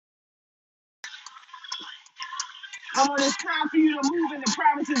Come on, it's time for you to move in the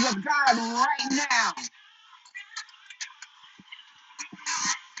promises of God right now.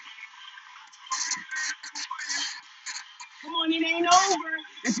 Come on, it ain't over.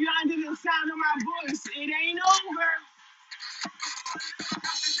 If you're under the sound of my voice, it ain't over.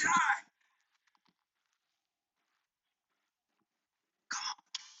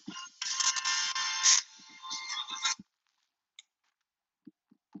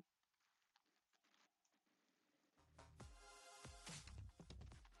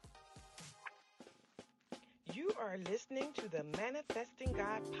 You are listening to the Manifesting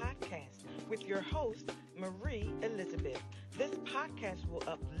God podcast with your host, Marie Elizabeth. This podcast will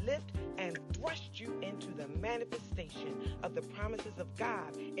uplift and thrust you into the manifestation of the promises of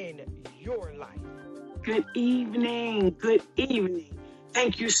God in your life. Good evening. Good evening.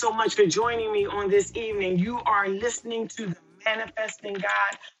 Thank you so much for joining me on this evening. You are listening to the Manifesting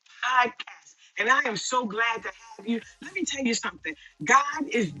God podcast. And I am so glad to have you. Let me tell you something. God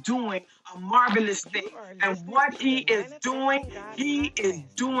is doing a marvelous You thing. are And listening what to the doing, Manifesting God he is podcast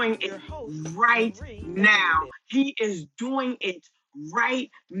doing with it your host, right Marie now. Elizabeth. He is doing it right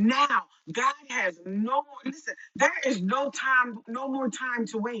now. God has no more, listen, there is no more time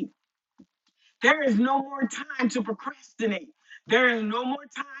to wait. There is no more time to procrastinate. There is no more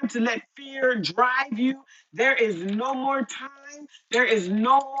time to let fear drive you. There is no more time. There is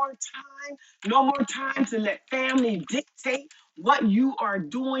no more time. No more time to let family dictate what you are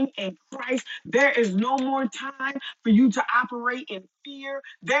doing in Christ. There is no more time for you to operate in fear.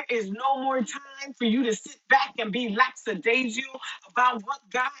 There is no more time for you to sit back and be lackadaisical about what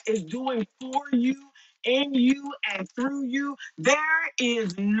God is doing for you, in you, and through you. There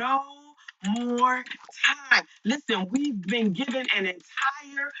is no more time. Listen, we've been given an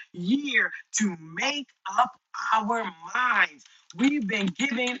entire year to make up our minds. We've been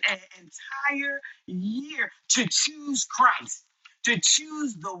given an entire year to choose Christ, to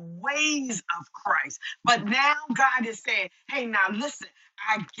choose the ways of Christ. But now God is saying, hey, now listen,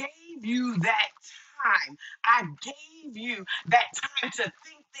 I gave you that time. I gave you that time to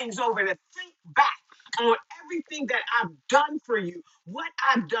think things over, to think back on everything that I've done for you, what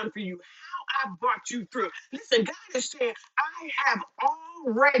I've done for you, how I brought you through. Listen, God is saying, I have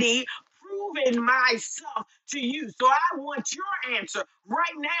already proven myself to you. So I want your answer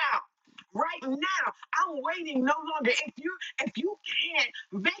right now. Right now, I'm waiting no longer. If you can't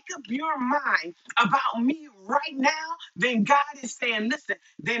make up your mind about me right now, then God is saying, listen,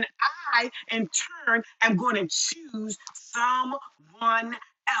 then I in turn am going to choose someone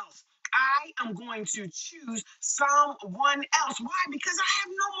else. I am going to choose someone else. Why? Because I have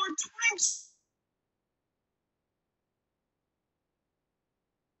no more time.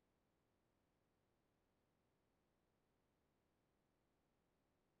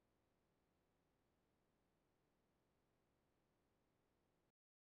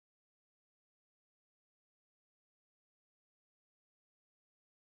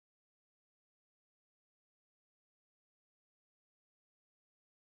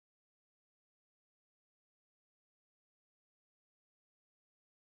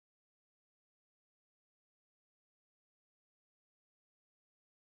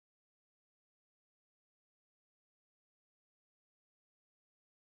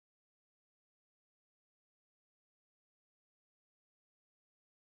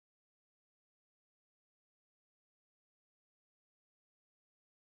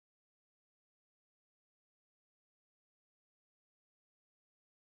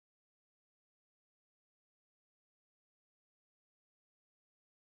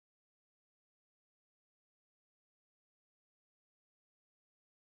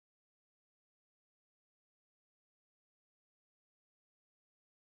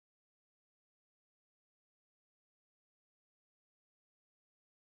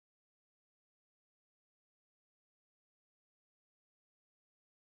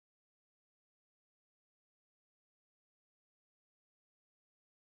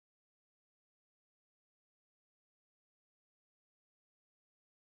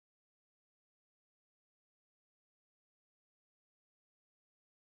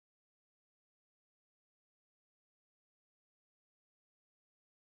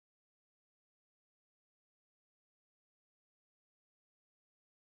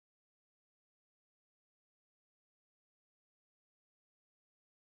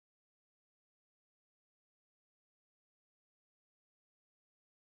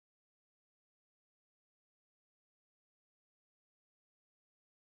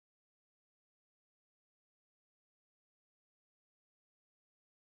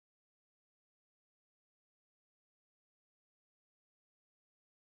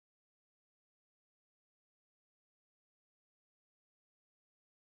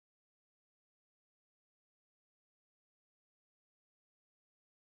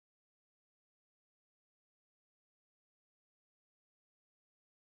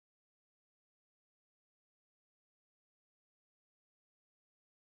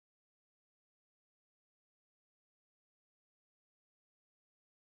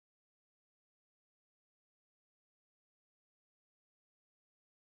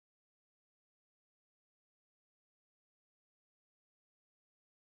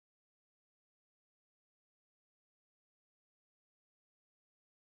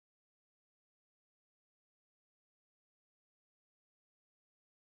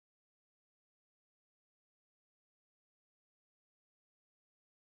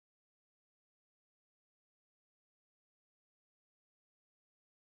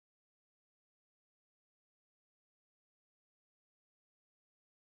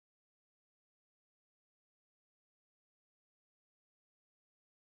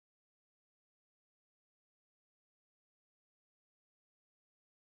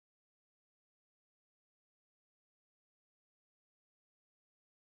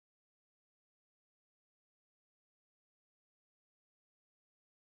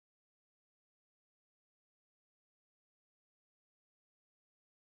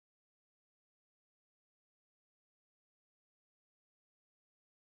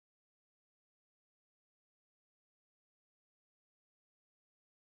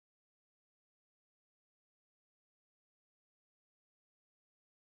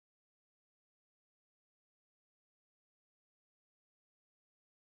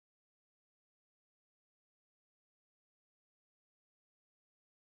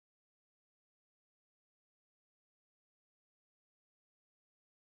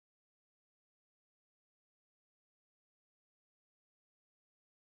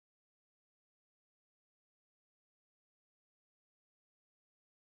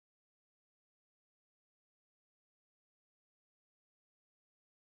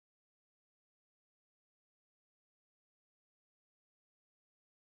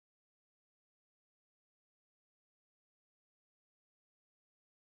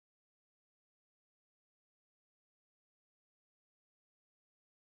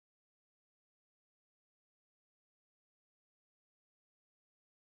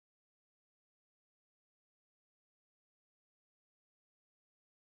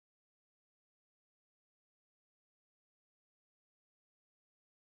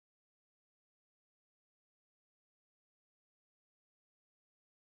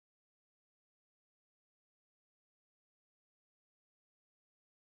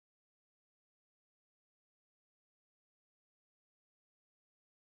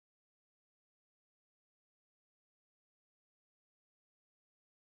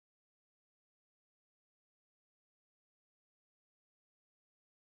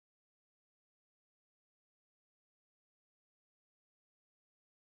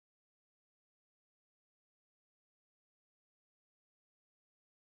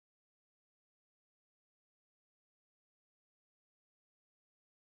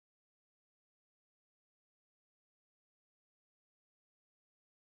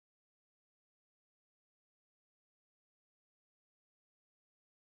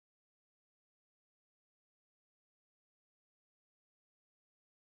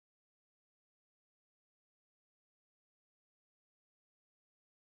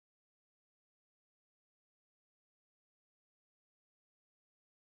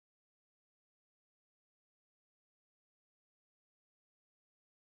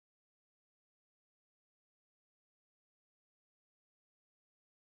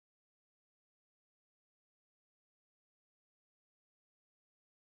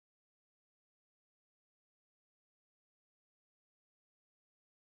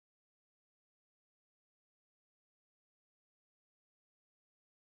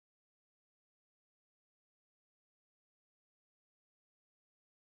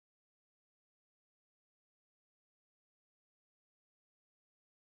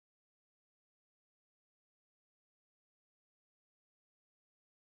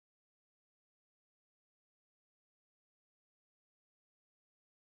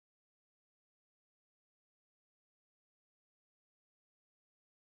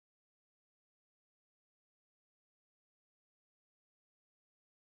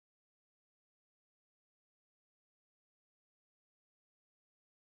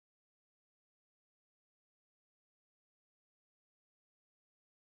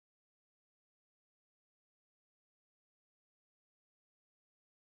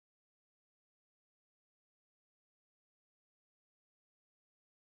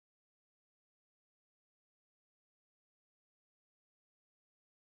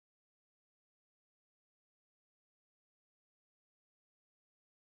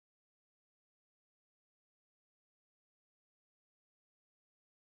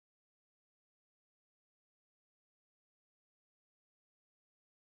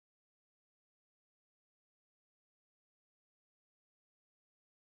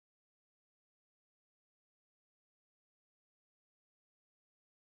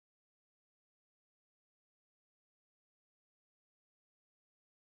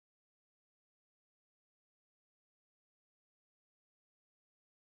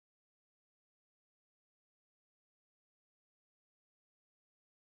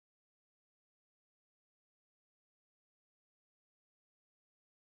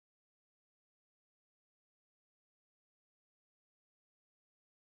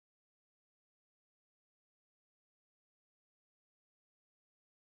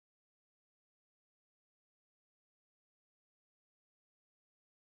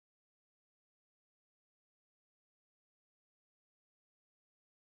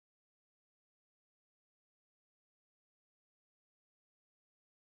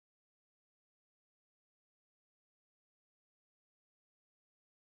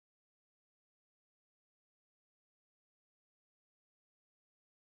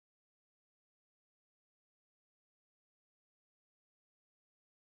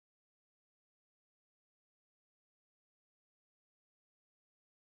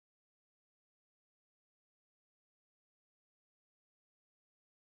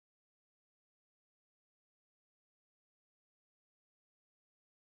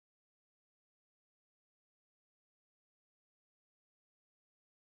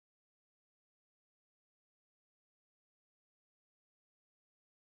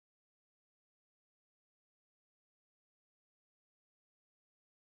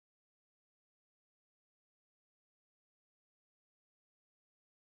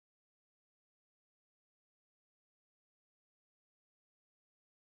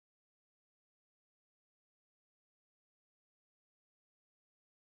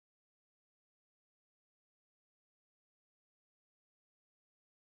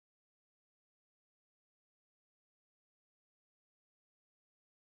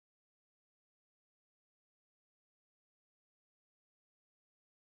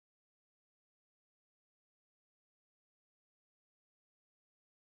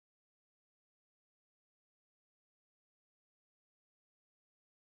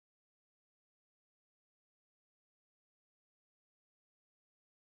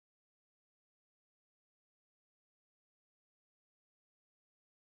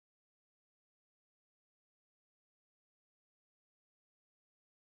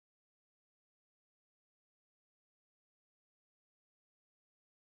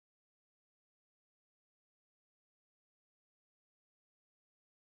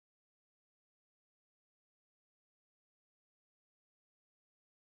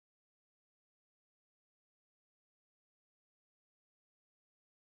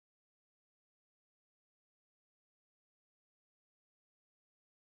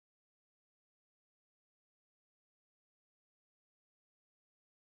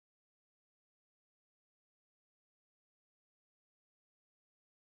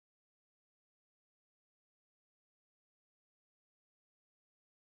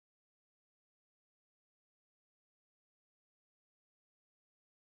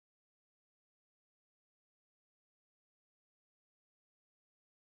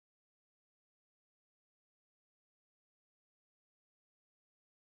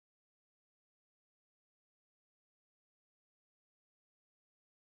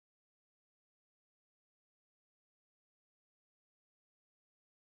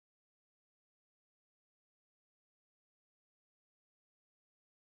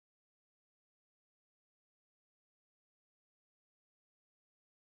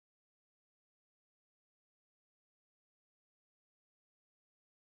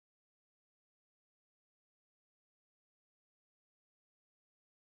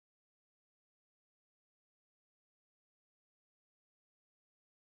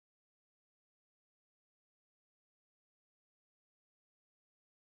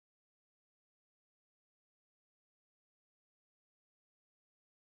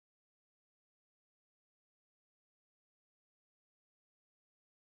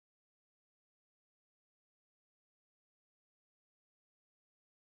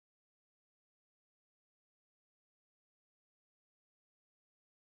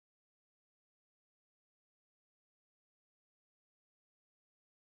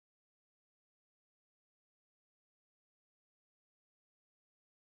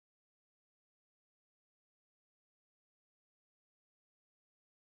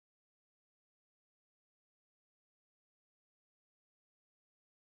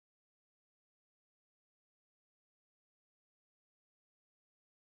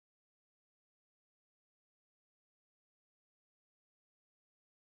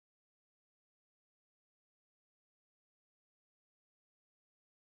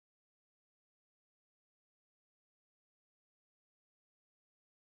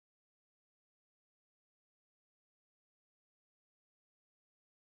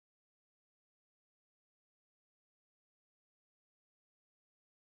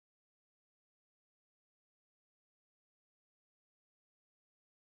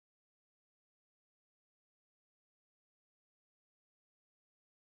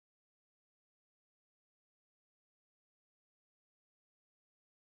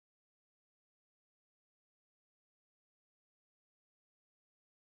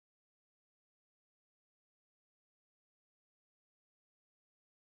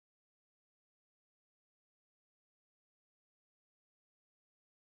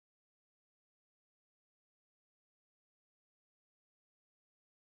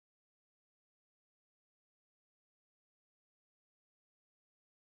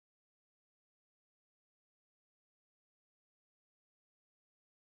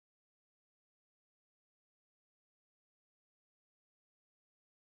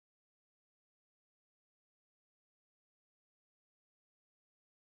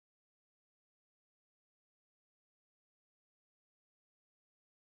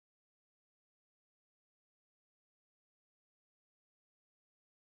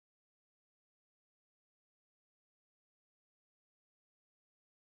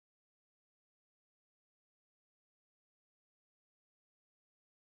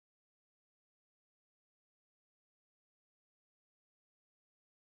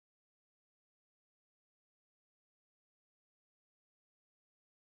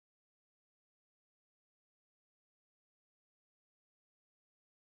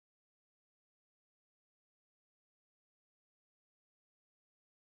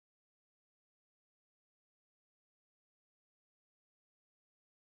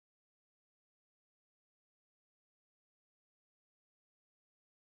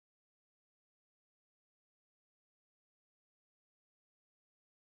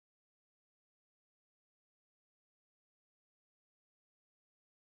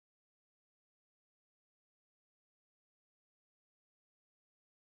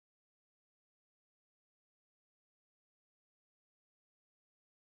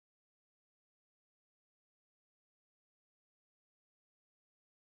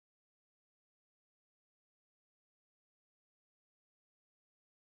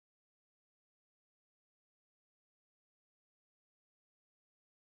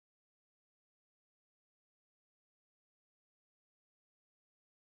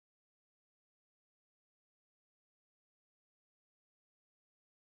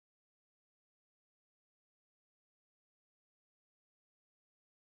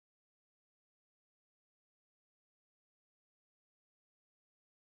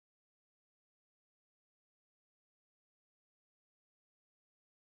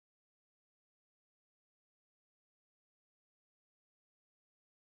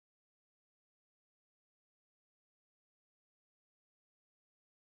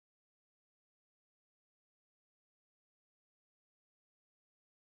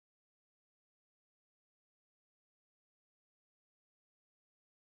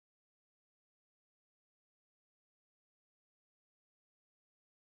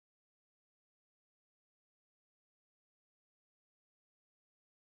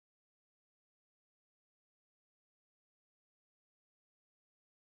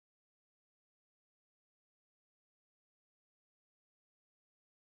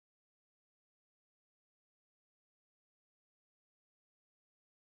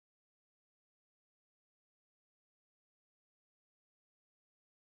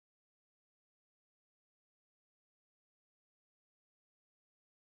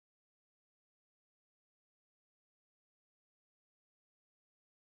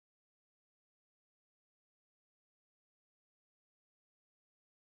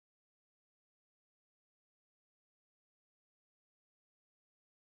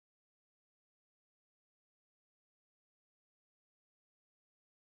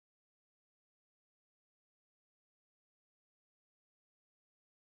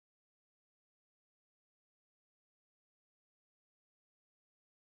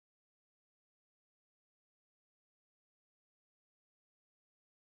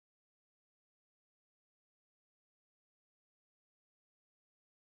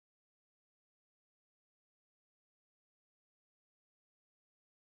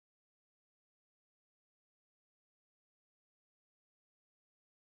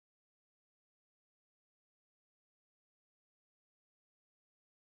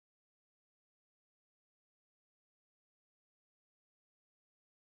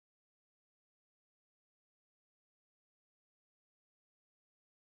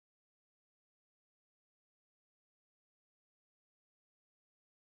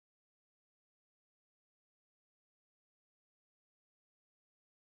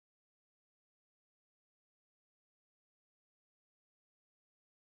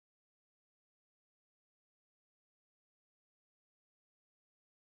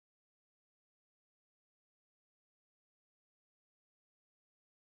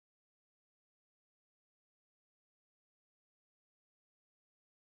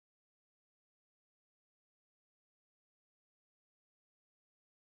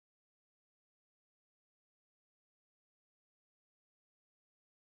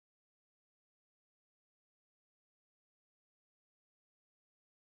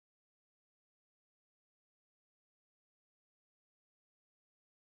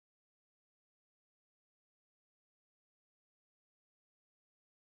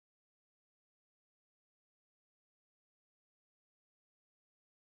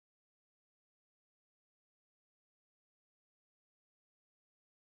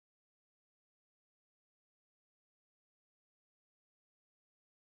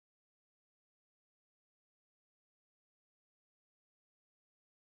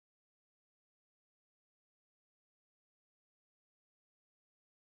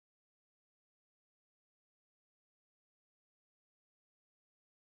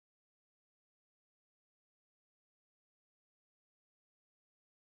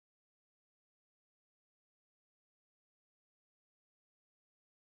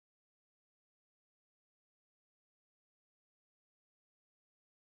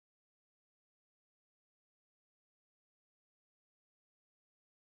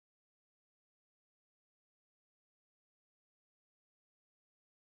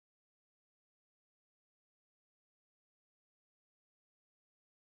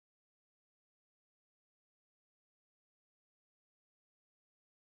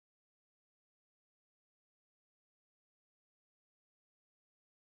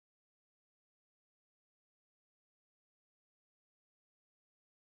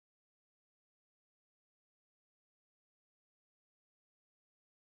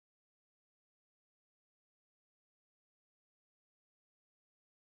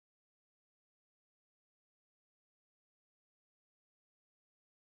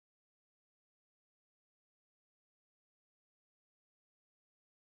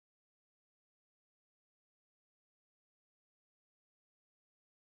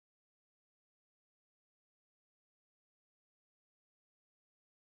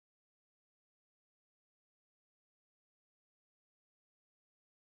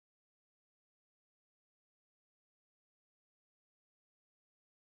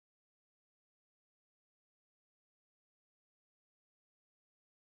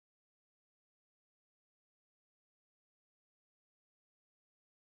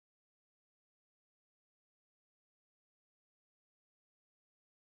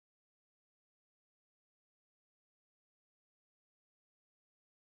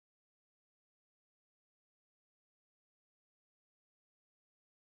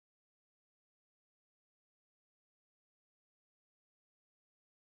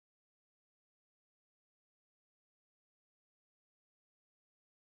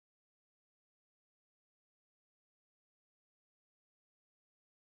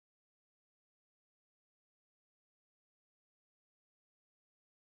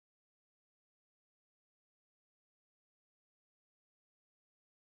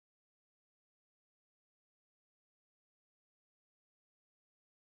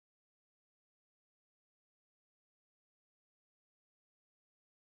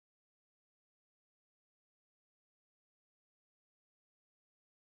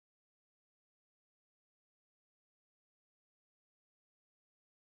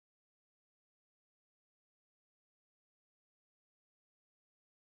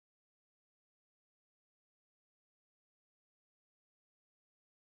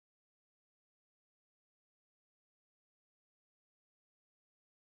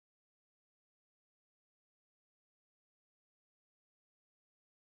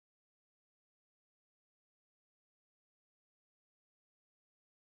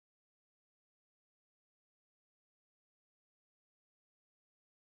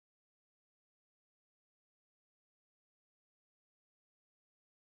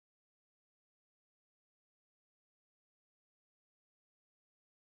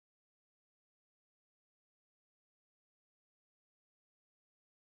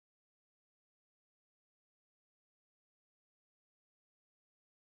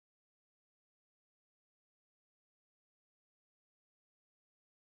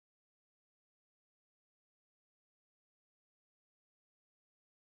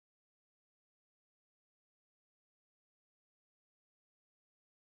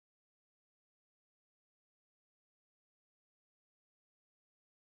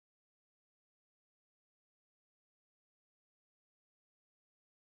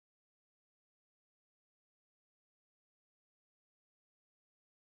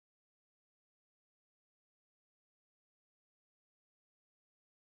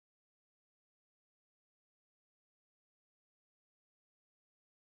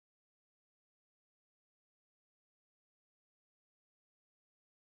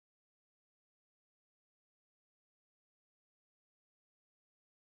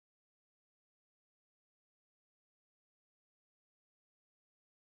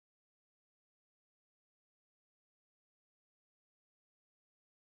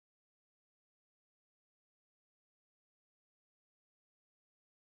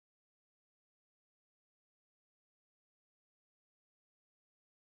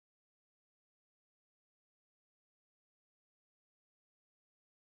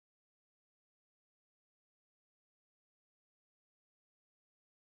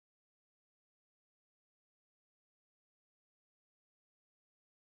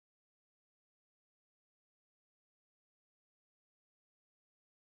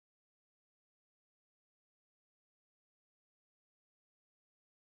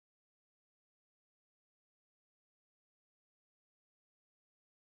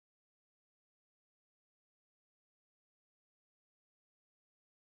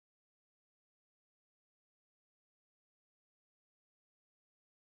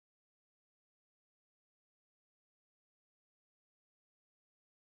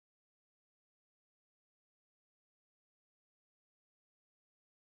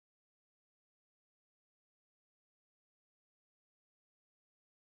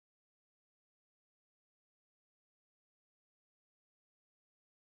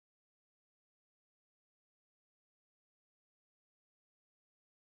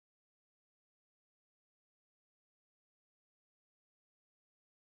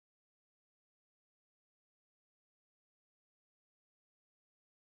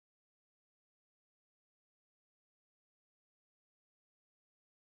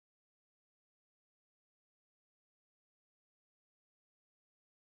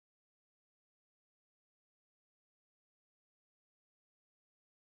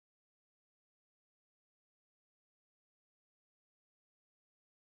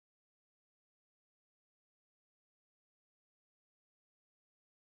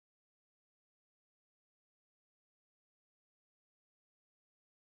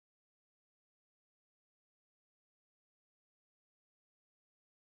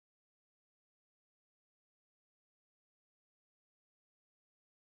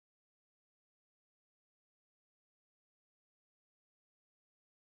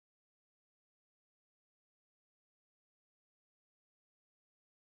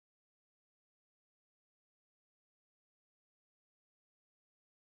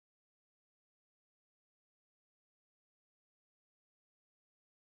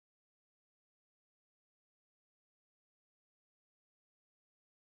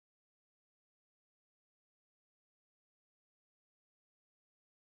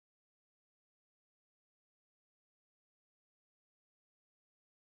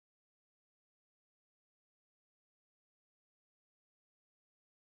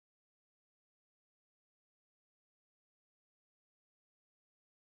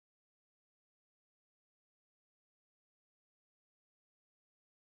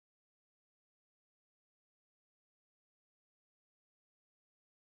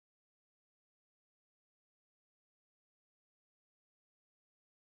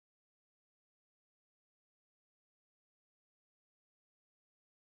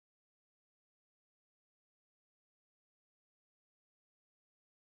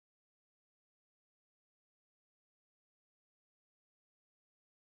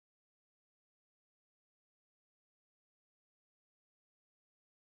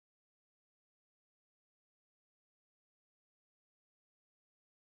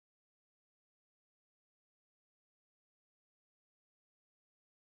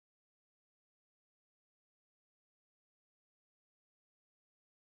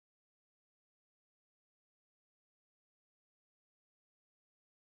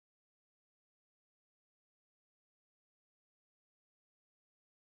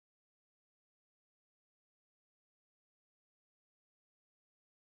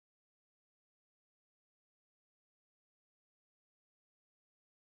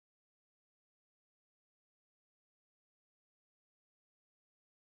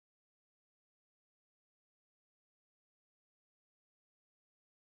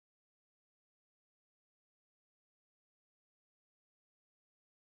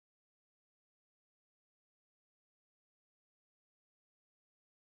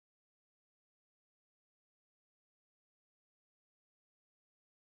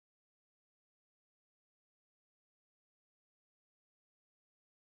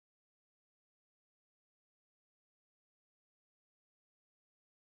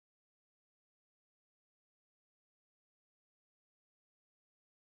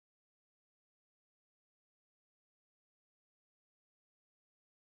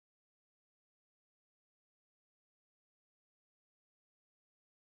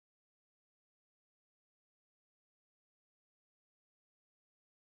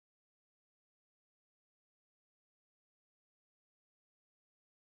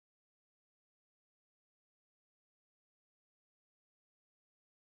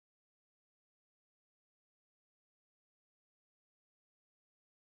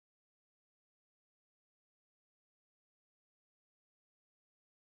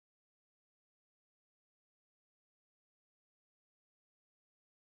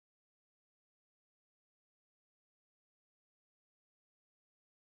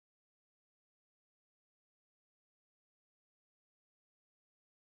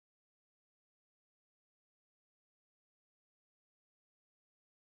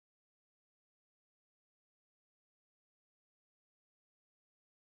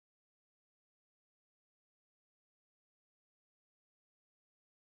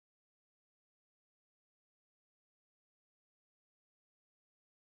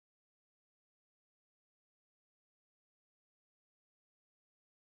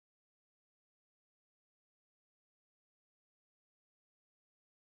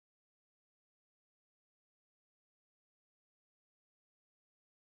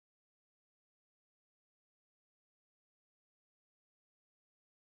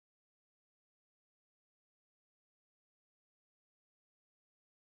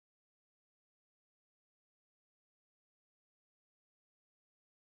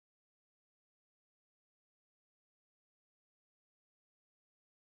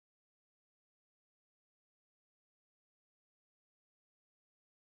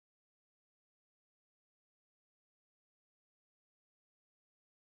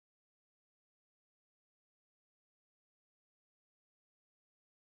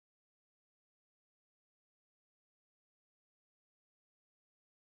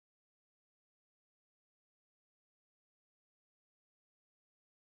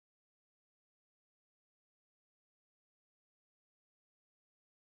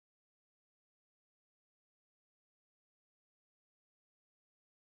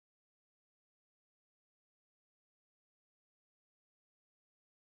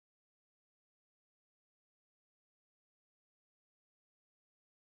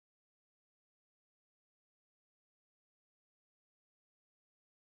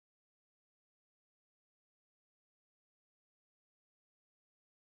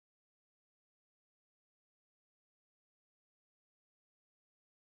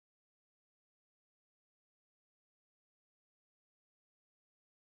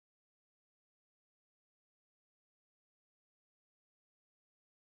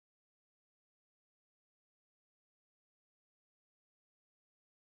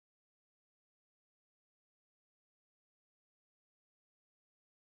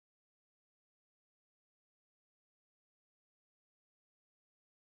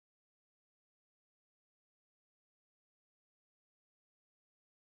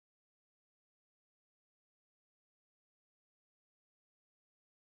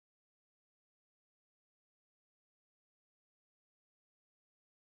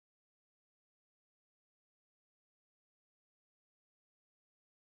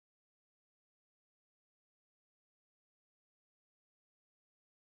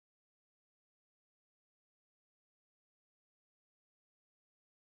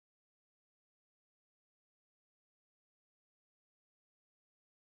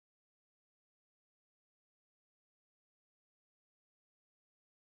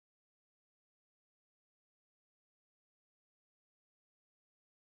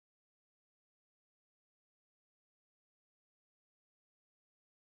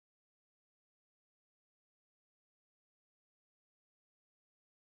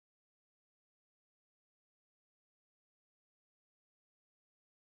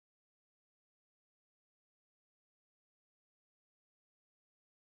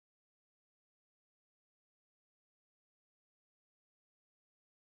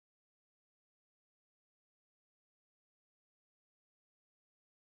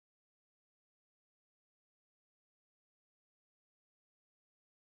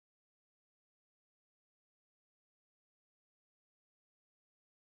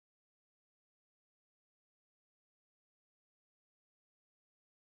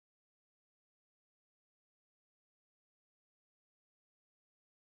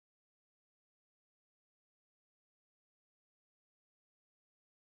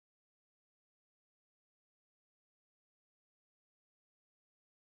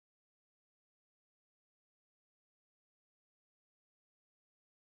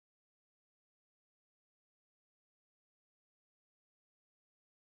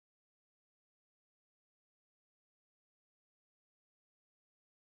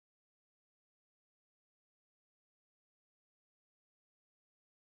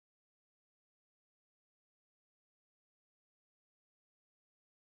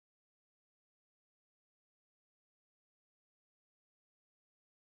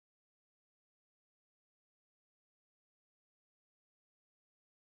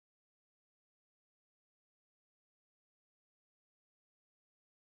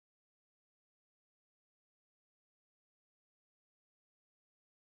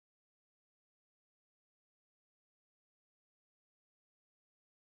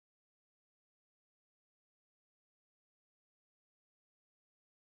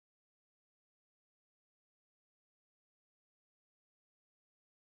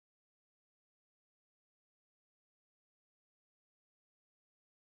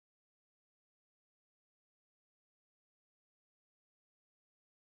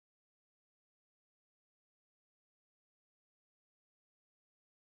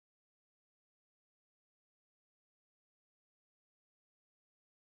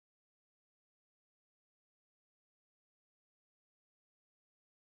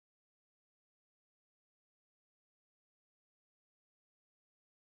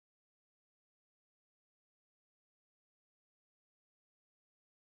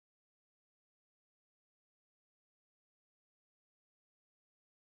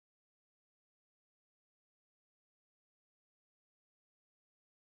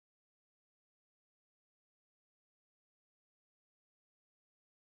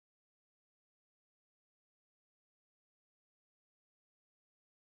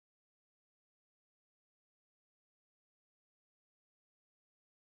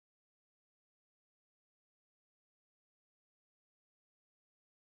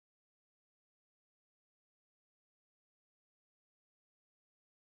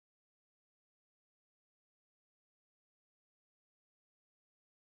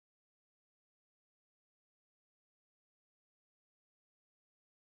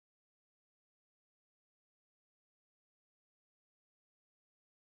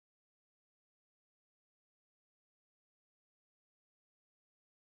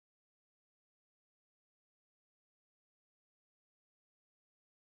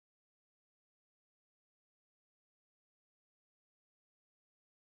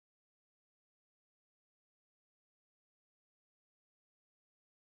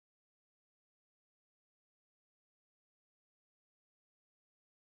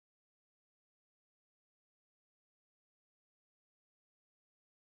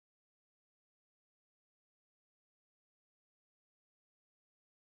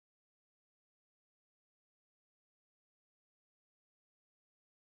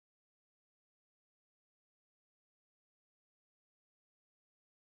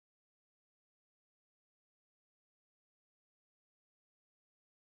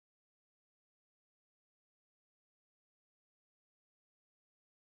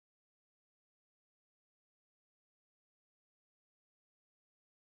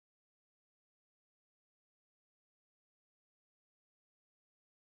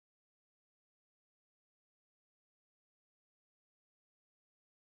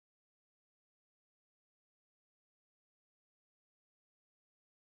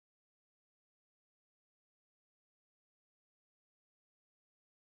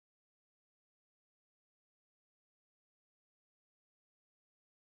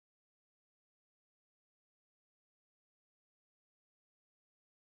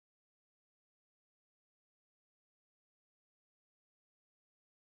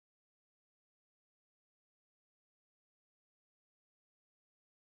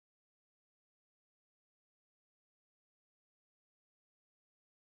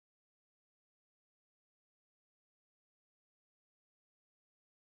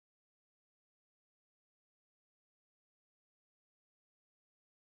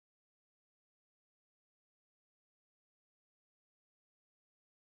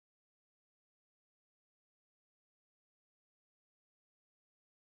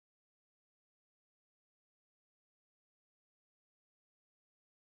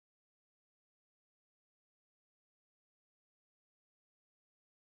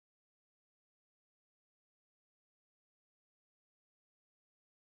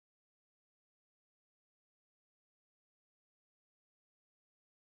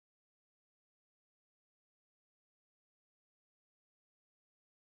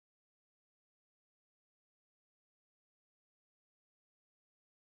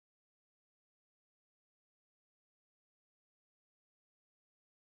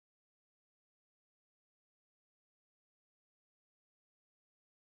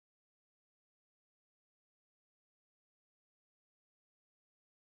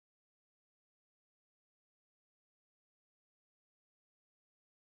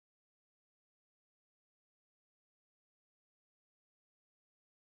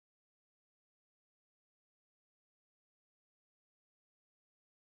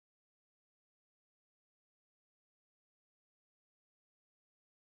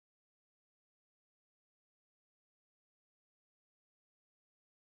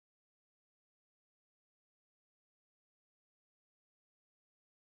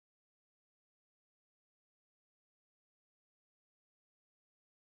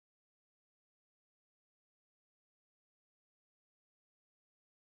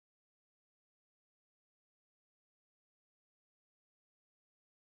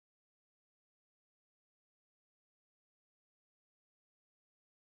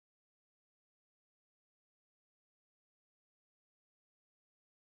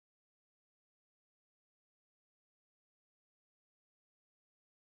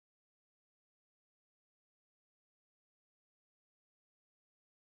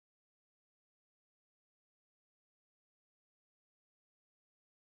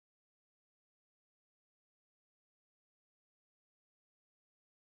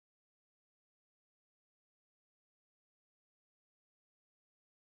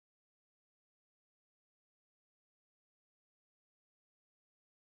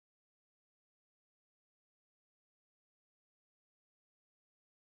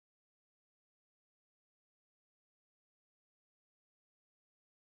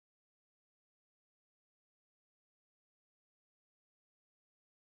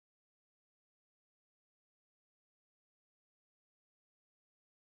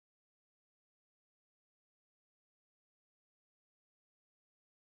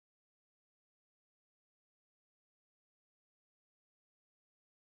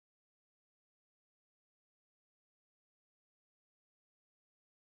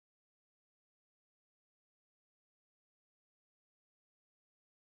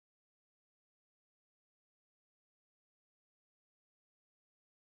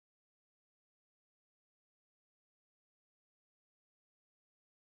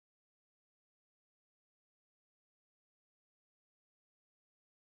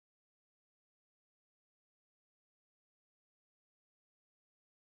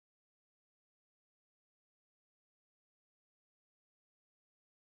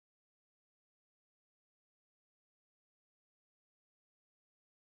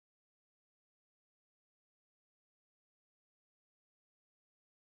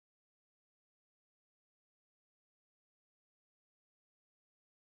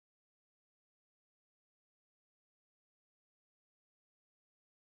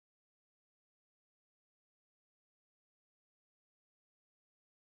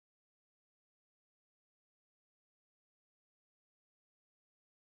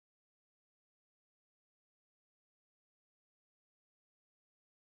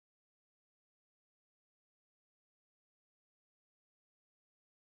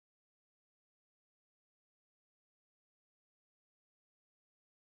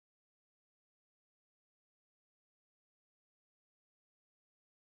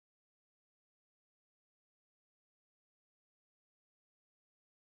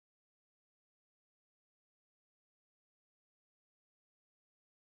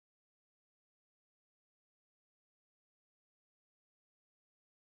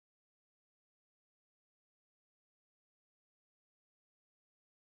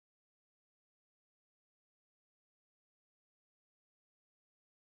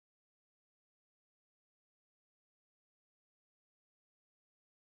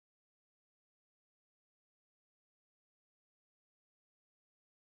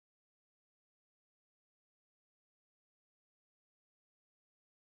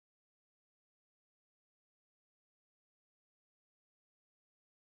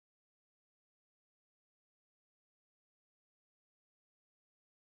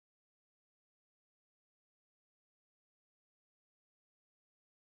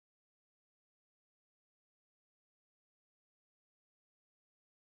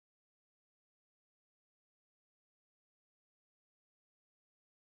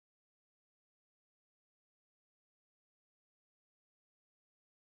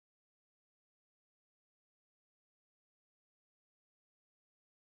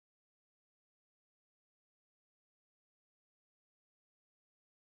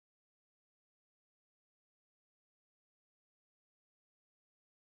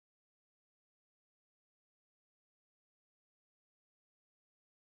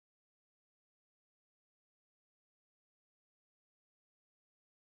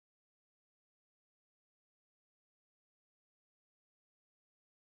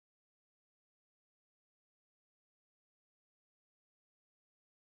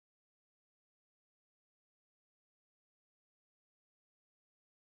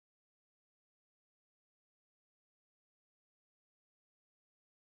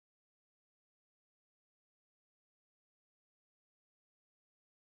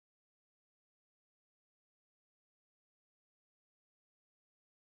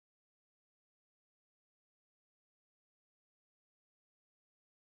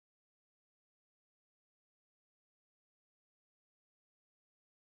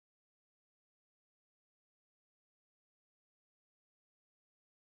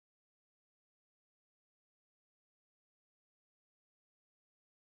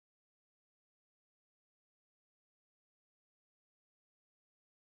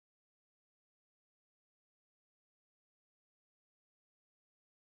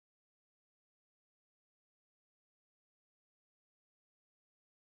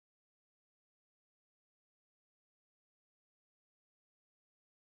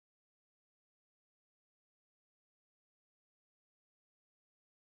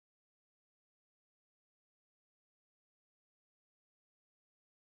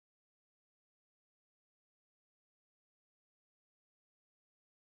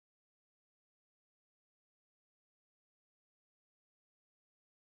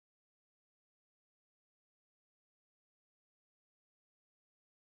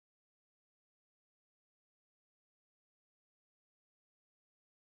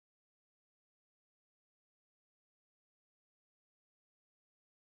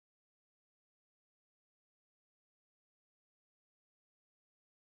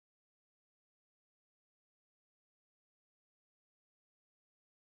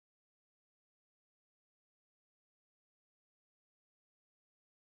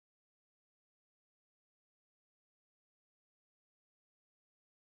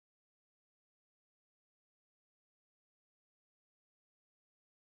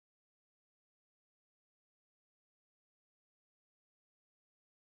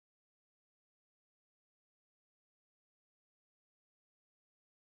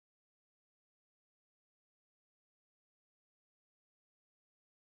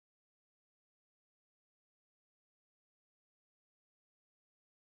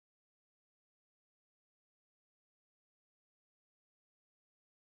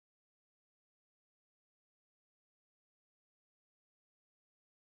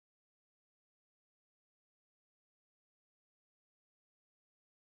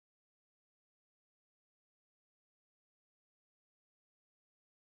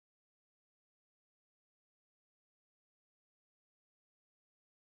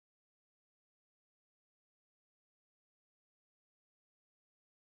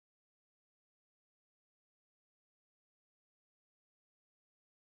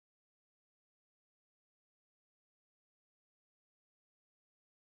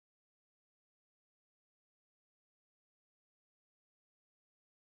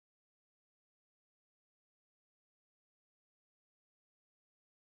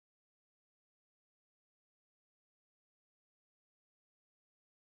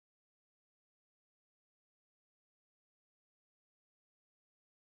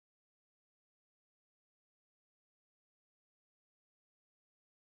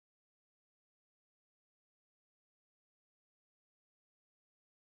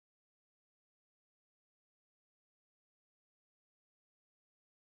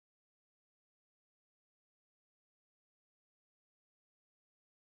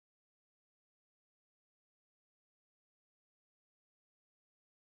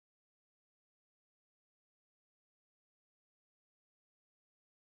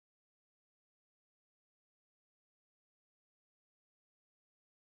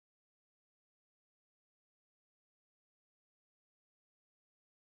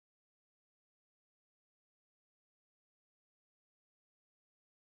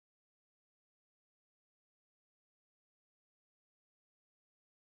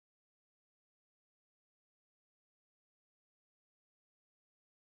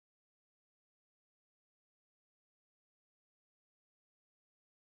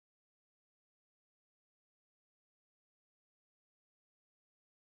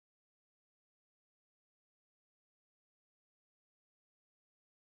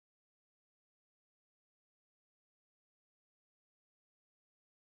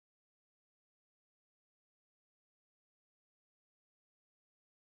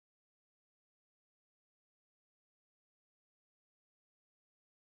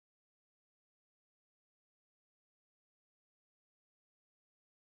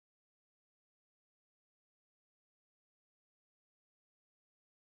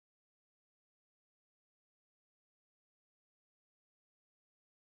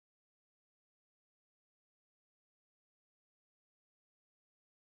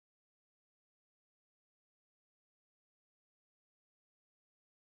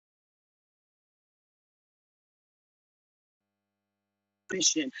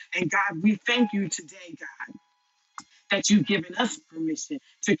 permission. And God, we thank you today, God, that you've given us permission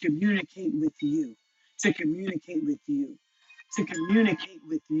to communicate with you, to communicate with you, to communicate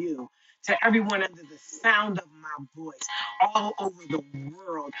with you. To everyone under the sound of my voice, all over the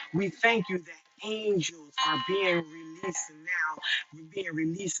world, we thank you that angels are being released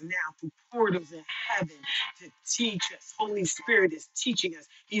now through portals in heaven to teach us. Holy Spirit is teaching us.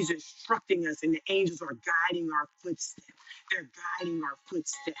 He's instructing us, and the angels are guiding our footsteps. They're guiding our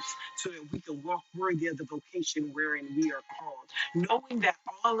footsteps so that we can walk worthy of the vocation wherein we are called, knowing that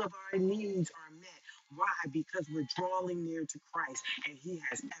all of our needs are met. Why? Because we're drawing near to Christ and He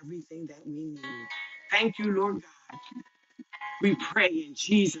has everything that we need. Thank you, Lord God. We pray in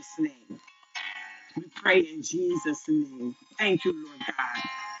Jesus' name. We pray in Jesus' name. Thank you, Lord God,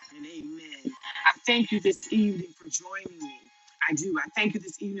 and amen. I thank you this evening for joining me. I do. I thank you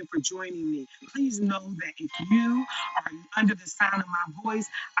this evening for joining me. Please know that if you are under the sound of my voice,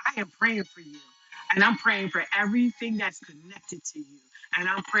 I am praying for you. And I'm praying for everything that's connected to you. And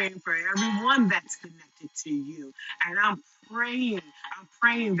I'm praying for everyone that's connected to you. And I'm praying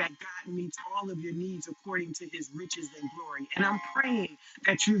that God meets all of your needs according to his riches and glory. And I'm praying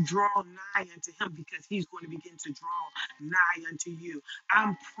that you draw nigh unto him because he's going to begin to draw nigh unto you.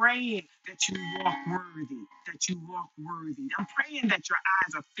 I'm praying that you walk worthy, that you walk worthy. I'm praying that your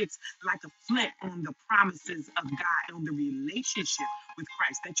eyes are fixed like a flint on the promises of God, on the relationship with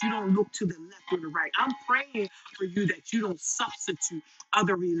Christ, that you don't look to the left or the right. I'm praying for you that you don't substitute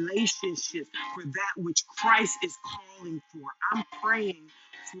other relationships for that which Christ is calling for. I'm praying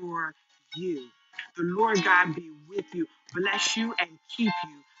for you. The Lord God be with you, bless you, and keep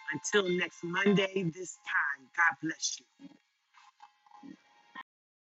you until next Monday this time. God bless you.